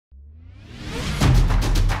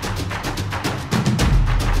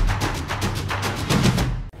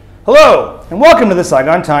Hello, and welcome to the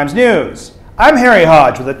Saigon Times News. I'm Harry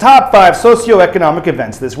Hodge with the top 5 socioeconomic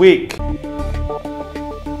events this week.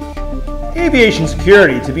 Aviation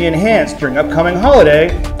security to be enhanced during upcoming holiday,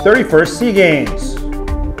 31st Sea Games.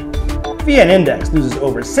 VN Index loses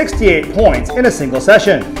over 68 points in a single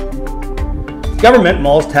session. Government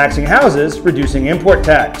mulls taxing houses, reducing import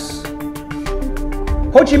tax.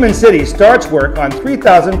 Ho Chi Minh City starts work on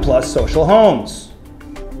 3,000 plus social homes.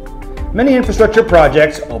 Many infrastructure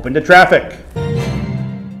projects open to traffic.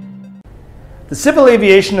 The Civil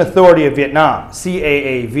Aviation Authority of Vietnam,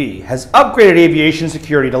 CAAV, has upgraded aviation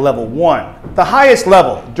security to Level 1, the highest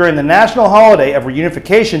level during the national holiday of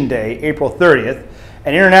Reunification Day, April 30th,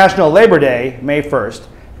 and International Labor Day, May 1st,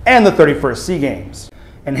 and the 31st Sea Games.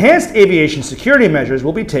 Enhanced aviation security measures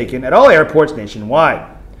will be taken at all airports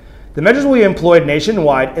nationwide. The measures will be employed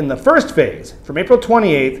nationwide in the first phase, from April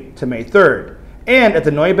 28th to May 3rd, and at the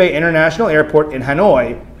Noi Bay International Airport in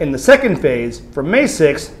Hanoi in the second phase from May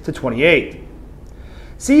 6th to 28th.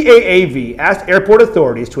 CAAV asked airport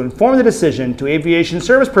authorities to inform the decision to aviation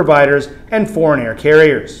service providers and foreign air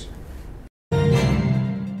carriers.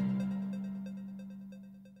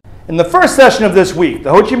 In the first session of this week, the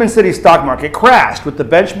Ho Chi Minh City stock market crashed with the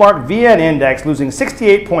benchmark VN Index losing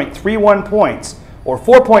 68.31 points, or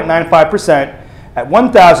 4.95%, at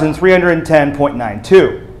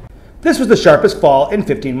 1,310.92. This was the sharpest fall in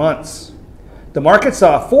 15 months. The market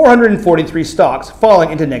saw 443 stocks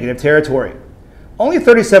falling into negative territory. Only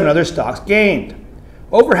 37 other stocks gained.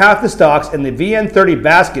 Over half the stocks in the VN30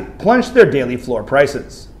 basket plunged their daily floor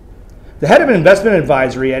prices. The head of investment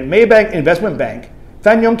advisory at Maybank Investment Bank,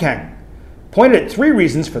 Fan Yong Kang, pointed at 3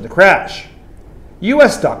 reasons for the crash.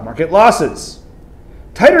 U.S. stock market losses,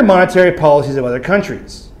 tighter monetary policies of other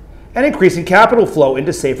countries, and increasing capital flow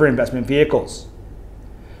into safer investment vehicles.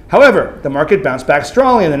 However, the market bounced back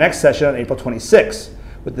strongly in the next session on April 26,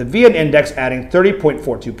 with the VN Index adding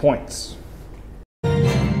 30.42 points.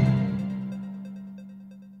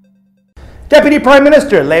 Deputy Prime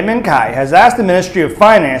Minister Lee Min-kai has asked the Ministry of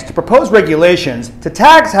Finance to propose regulations to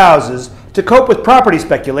tax houses to cope with property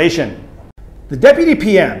speculation. The Deputy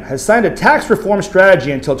PM has signed a tax reform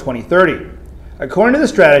strategy until 2030. According to the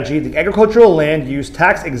strategy, the agricultural land use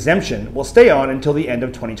tax exemption will stay on until the end of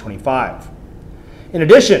 2025. In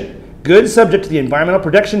addition, goods subject to the environmental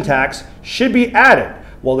protection tax should be added,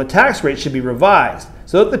 while the tax rate should be revised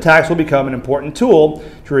so that the tax will become an important tool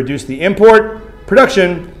to reduce the import,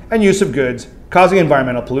 production, and use of goods causing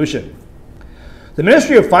environmental pollution. The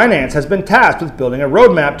Ministry of Finance has been tasked with building a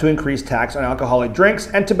roadmap to increase tax on alcoholic drinks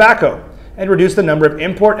and tobacco and reduce the number of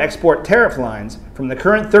import-export tariff lines from the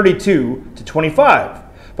current 32 to 25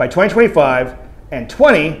 by 2025 and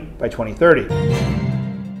 20 by 2030.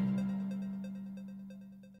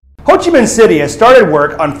 Ho Chi Minh City has started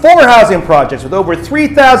work on 4 housing projects with over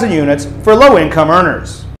 3,000 units for low-income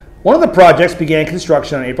earners. One of the projects began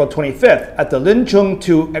construction on April 25th at the Linh Chung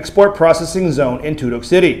 2 Export Processing Zone in Tu Duc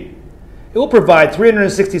City. It will provide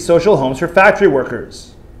 360 social homes for factory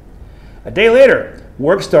workers. A day later,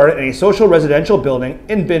 work started in a social residential building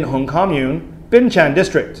in Bin Hung Commune, Bin Chan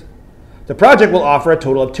District. The project will offer a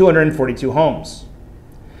total of 242 homes.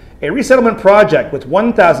 A resettlement project with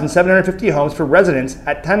 1,750 homes for residents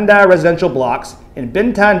at Tanda residential blocks in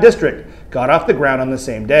Bin Tan District got off the ground on the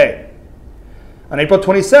same day. On April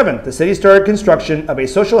 27th, the city started construction of a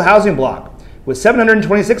social housing block with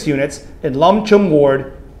 726 units in Lom Chum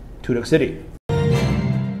Ward, Tu Duc City.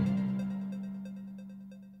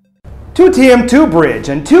 2 TM2 Bridge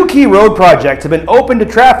and 2 key road projects have been opened to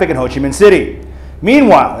traffic in Ho Chi Minh City.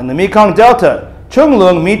 Meanwhile, in the Mekong Delta, Chung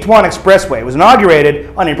Lung Mi Tuan Expressway was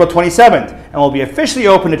inaugurated on April 27th and will be officially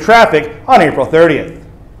open to traffic on April 30th.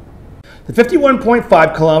 The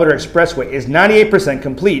 51.5-kilometer expressway is 98%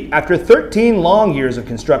 complete after 13 long years of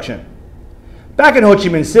construction. Back in Ho Chi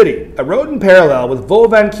Minh City, a road in parallel with Vo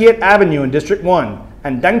Van Kiet Avenue in District 1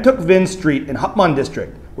 and Dang Thuc Vinh Street in Hop Mon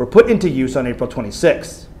District were put into use on April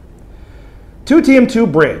 26. 2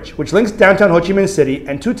 TM2 Bridge, which links downtown Ho Chi Minh City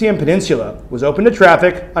and 2 TM Peninsula, was open to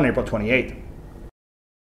traffic on April 28.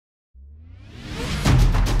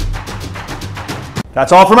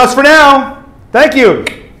 That's all from us for now. Thank you,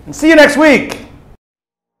 and see you next week.